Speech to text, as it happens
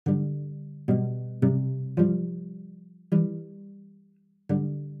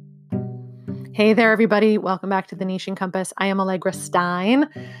Hey there, everybody. Welcome back to the Niche and Compass. I am Allegra Stein.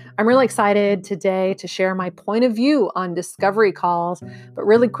 I'm really excited today to share my point of view on discovery calls, but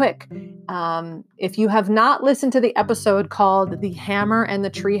really quick. If you have not listened to the episode called The Hammer and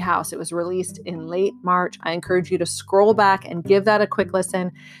the Treehouse, it was released in late March. I encourage you to scroll back and give that a quick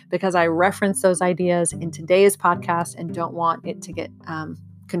listen because I reference those ideas in today's podcast and don't want it to get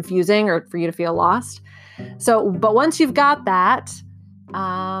confusing or for you to feel lost. But once you've got that,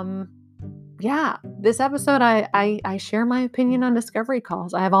 this episode, I share my opinion on discovery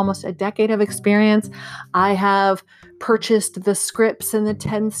calls. I have almost a decade of experience. I have purchased the scripts and the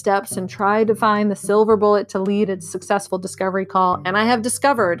 10 steps and tried to find the silver bullet to lead a successful discovery call. And I have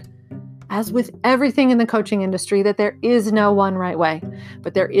discovered, as with everything in the coaching industry, that there is no one right way,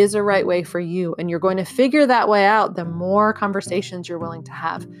 but there is a right way for you. And you're going to figure that way out the more conversations you're willing to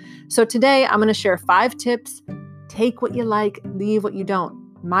have. So today I'm going to share 5 tips. Take what you like, leave what you don't.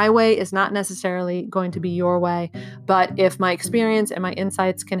 My way is not necessarily going to be your way, but if my experience and my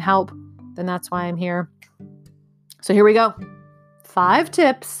insights can help, then that's why I'm here. So here we go. 5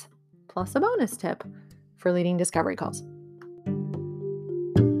 tips plus a bonus tip for leading discovery calls.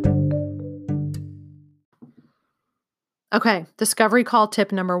 Okay, discovery call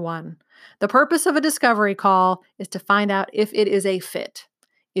tip number 1. The purpose of a discovery call is to find out if it is a fit.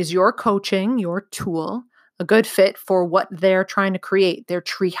 Is your coaching, your tool, a good fit for what they're trying to create, their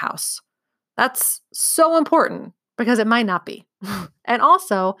treehouse? That's so important because it might not be. And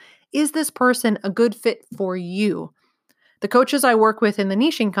also, is this person a good fit for you? The coaches I work with in the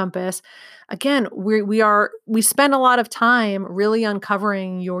Niche and Compass, again, we spend a lot of time really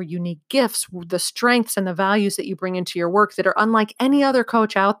uncovering your unique gifts, the strengths and the values that you bring into your work that are unlike any other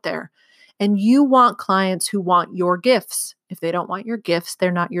coach out there. And you want clients who want your gifts. If they don't want your gifts,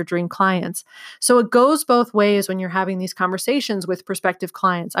 they're not your dream clients. So it goes both ways when you're having these conversations with prospective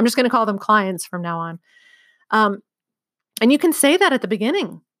clients. I'm just going to call them clients from now on. And you can say that at the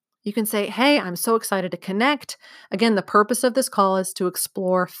beginning. You can say, hey, I'm so excited to connect. Again, the purpose of this call is to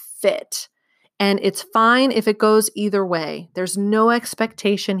explore fit. And it's fine if it goes either way. There's no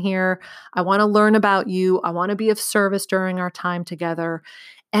expectation here. I want to learn about you. I want to be of service during our time together.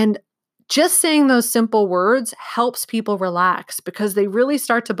 And just saying those simple words helps people relax because they really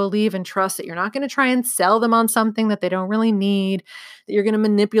start to believe and trust that you're not going to try and sell them on something that they don't really need, that you're going to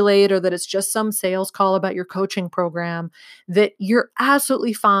manipulate, or that it's just some sales call about your coaching program, that you're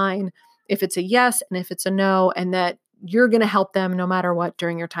absolutely fine if it's a yes and if it's a no, and that you're going to help them no matter what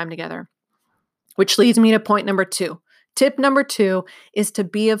during your time together. Which leads me to point number 2. Tip number 2 is to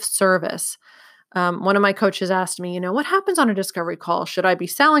be of service. One of my coaches asked me, what happens on a discovery call? Should I be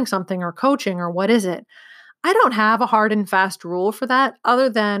selling something or coaching, or what is it? I don't have a hard and fast rule for that, other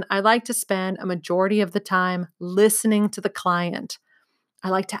than I like to spend a majority of the time listening to the client. I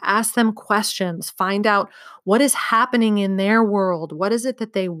like to ask them questions, find out what is happening in their world. What is it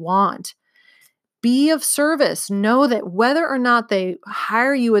that they want? Be of service. Know that whether or not they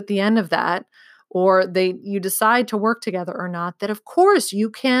hire you at the end of that, or you decide to work together or not, that of course you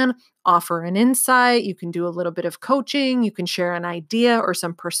can offer an insight, you can do a little bit of coaching, you can share an idea or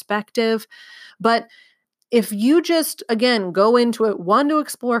some perspective. But if you just, again, go into it, 1, to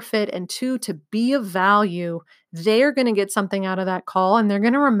explore fit, and 2, to be of value, they're going to get something out of that call and they're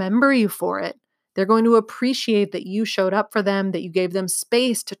going to remember you for it. They're going to appreciate that you showed up for them, that you gave them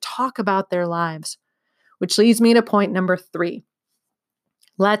space to talk about their lives. Which leads me to point number 3.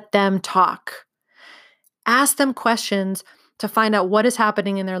 Let them talk. Ask them questions to find out what is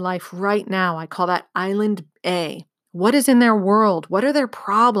happening in their life right now. I call that Island A. What is in their world? What are their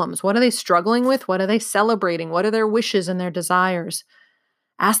problems? What are they struggling with? What are they celebrating? What are their wishes and their desires?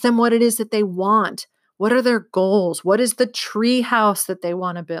 Ask them what it is that they want. What are their goals? What is the tree house that they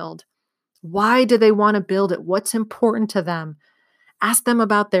want to build? Why do they want to build it? What's important to them? Ask them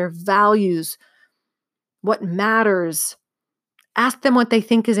about their values, what matters. Ask them what they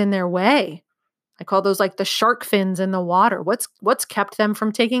think is in their way. I call those like the shark fins in the water. What's kept them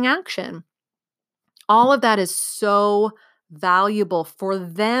from taking action? All of that is so valuable for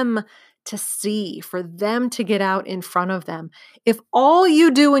them to see, for them to get out in front of them. If all you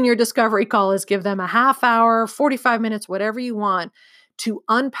do in your discovery call is give them a half hour, 45 minutes, whatever you want to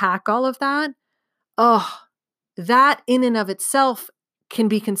unpack all of that, that in and of itself can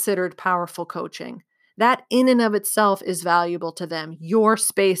be considered powerful coaching. That in and of itself is valuable to them. Your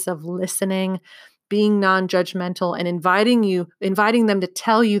space of listening, being non-judgmental, and inviting them to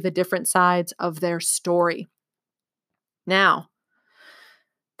tell you the different sides of their story. Now,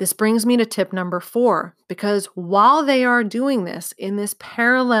 this brings me to tip number 4, because while they are doing this in this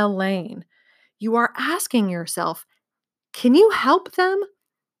parallel lane, you are asking yourself, can you help them?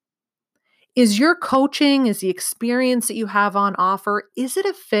 Is your coaching, is the experience that you have on offer, is it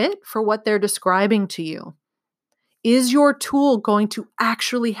a fit for what they're describing to you? Is your tool going to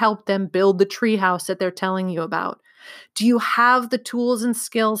actually help them build the treehouse that they're telling you about? Do you have the tools and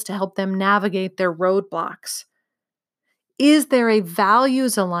skills to help them navigate their roadblocks? Is there a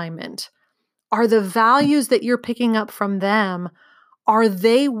values alignment? Are the values that you're picking up from them, are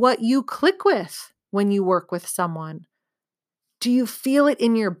they what you click with when you work with someone? Do you feel it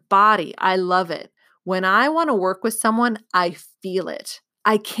in your body? I love it. When I want to work with someone, I feel it.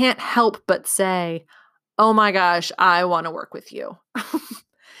 I can't help but say, oh my gosh, I want to work with you.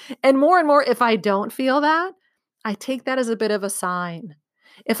 And more, if I don't feel that, I take that as a bit of a sign.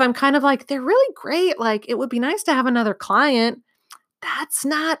 If I'm kind of like, they're really great, like it would be nice to have another client, that's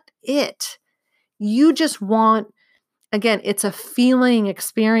not it. You just want, again, it's a feeling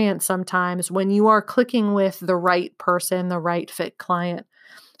experience sometimes when you are clicking with the right person, the right fit client.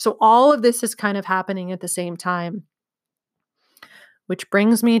 So all of this is kind of happening at the same time, which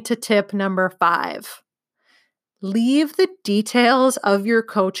brings me to tip number 5. Leave the details of your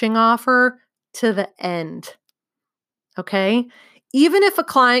coaching offer to the end. Okay? Even if a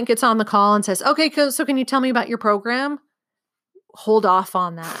client gets on the call and says, okay, so can you tell me about your program? Hold off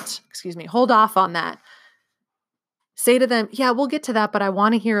on that. Hold off on that. Say to them, yeah, we'll get to that, but I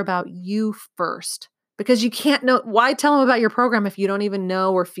want to hear about you first. Because you can't know, why tell them about your program if you don't even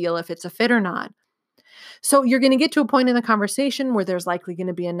know or feel if it's a fit or not? So you're going to get to a point in the conversation where there's likely going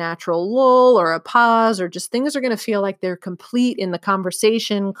to be a natural lull or a pause, or just things are going to feel like they're complete in the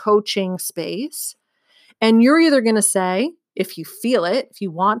conversation coaching space. And you're either going to say, if you feel it, if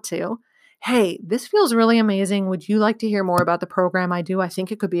you want to, hey, this feels really amazing. Would you like to hear more about the program I do? I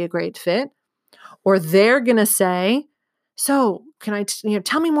think it could be a great fit. Or they're going to say, so can I,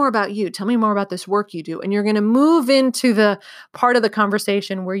 tell me more about you. Tell me more about this work you do. And you're going to move into the part of the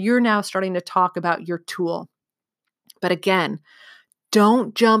conversation where you're now starting to talk about your tool. But again,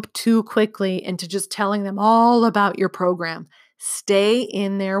 don't jump too quickly into just telling them all about your program. Stay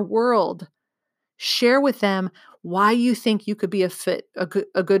in their world. Share with them why you think you could be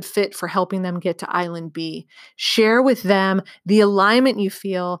a good fit for helping them get to Island B. Share with them the alignment you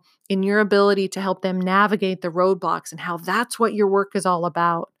feel in your ability to help them navigate the roadblocks and how that's what your work is all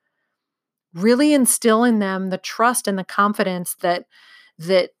about. Really instill in them the trust and the confidence that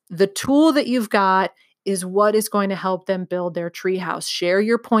the tool that you've got is what is going to help them build their treehouse. Share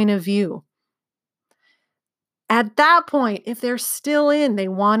your point of view. At that point, if they're still they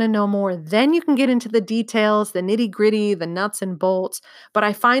want to know more, then you can get into the details, the nitty gritty, the nuts and bolts. But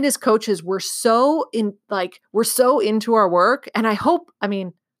I find as coaches, we're so into our work. And I hope at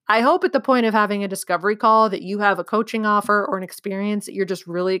the point of having a discovery call that you have a coaching offer or an experience that you're just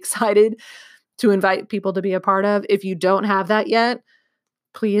really excited to invite people to be a part of. If you don't have that yet,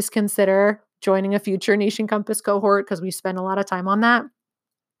 please consider joining a future Niche and Compass cohort because we spend a lot of time on that.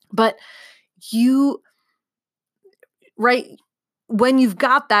 But right, when you've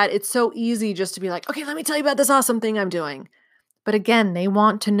got that, it's so easy just to be like, okay, let me tell you about this awesome thing I'm doing. But again, they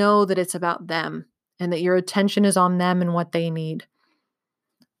want to know that it's about them and that your attention is on them and what they need.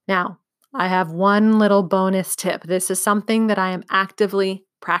 Now, I have one little bonus tip. This is something that I am actively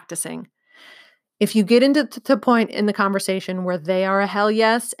practicing. If you get into the point in the conversation where they are a hell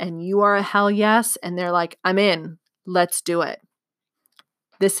yes and you are a hell yes, and they're like, I'm in, let's do it.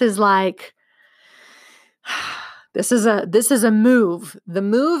 This is like, This is a move. The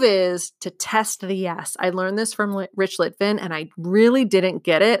move is to test the yes. I learned this from Rich Litvin, and I really didn't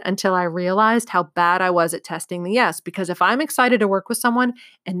get it until I realized how bad I was at testing the yes. Because if I'm excited to work with someone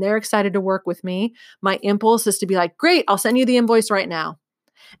and they're excited to work with me, my impulse is to be like, great, I'll send you the invoice right now.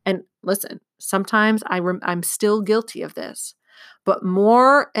 And listen, sometimes I'm still guilty of this. But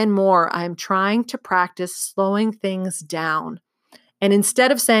more and more, I'm trying to practice slowing things down. And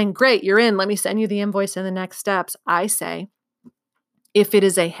instead of saying, great, you're in, let me send you the invoice and the next steps, I say, if it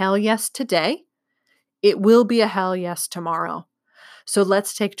is a hell yes today, it will be a hell yes tomorrow. So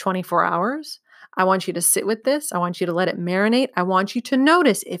let's take 24 hours. I want you to sit with this. I want you to let it marinate. I want you to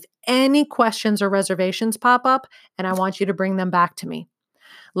notice if any questions or reservations pop up, and I want you to bring them back to me.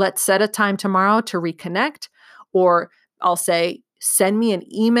 Let's set a time tomorrow to reconnect, or I'll say, send me an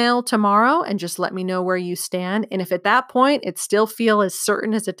email tomorrow and just let me know where you stand. And if at that point it still feels as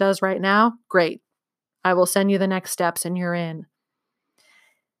certain as it does right now, great. I will send you the next steps and you're in.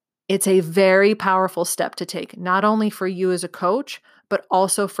 It's a very powerful step to take, not only for you as a coach, but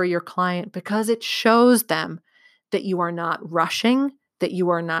also for your client, because it shows them that you are not rushing, that you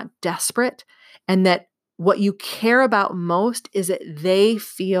are not desperate, and that what you care about most is that they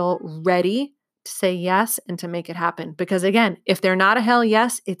feel ready to say yes and to make it happen. Because again, if they're not a hell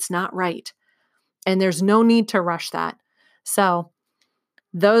yes, it's not right. And there's no need to rush that. So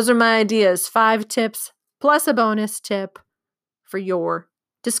those are my ideas. 5 tips plus a bonus tip for your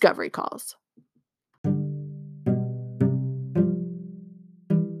discovery calls.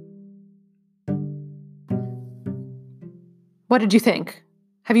 What did you think?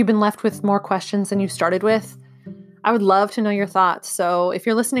 Have you been left with more questions than you started with? I would love to know your thoughts. So if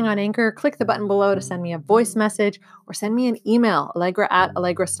you're listening on Anchor, click the button below to send me a voice message or send me an email,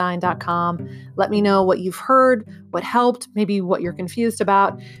 allegra@allegrastein.com. Let me know what you've heard, what helped, maybe what you're confused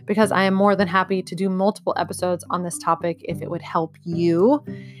about, because I am more than happy to do multiple episodes on this topic if it would help you.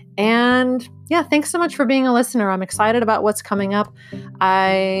 And yeah, thanks so much for being a listener. I'm excited about what's coming up.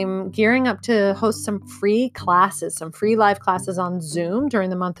 I'm gearing up to host some free classes, some free live classes on Zoom during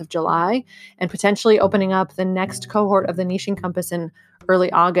the month of July, and potentially opening up the next cohort of the Niching Compass in early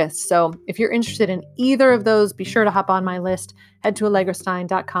August. So if you're interested in either of those, be sure to hop on my list. Head to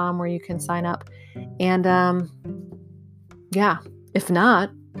allegrastein.com where you can sign up. And yeah, if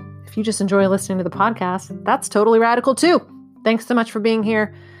not, if you just enjoy listening to the podcast, that's totally radical too. Thanks so much for being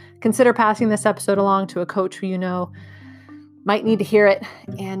here. Consider passing this episode along to a coach who you know might need to hear it.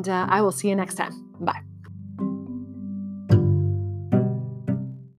 And I will see you next time. Bye.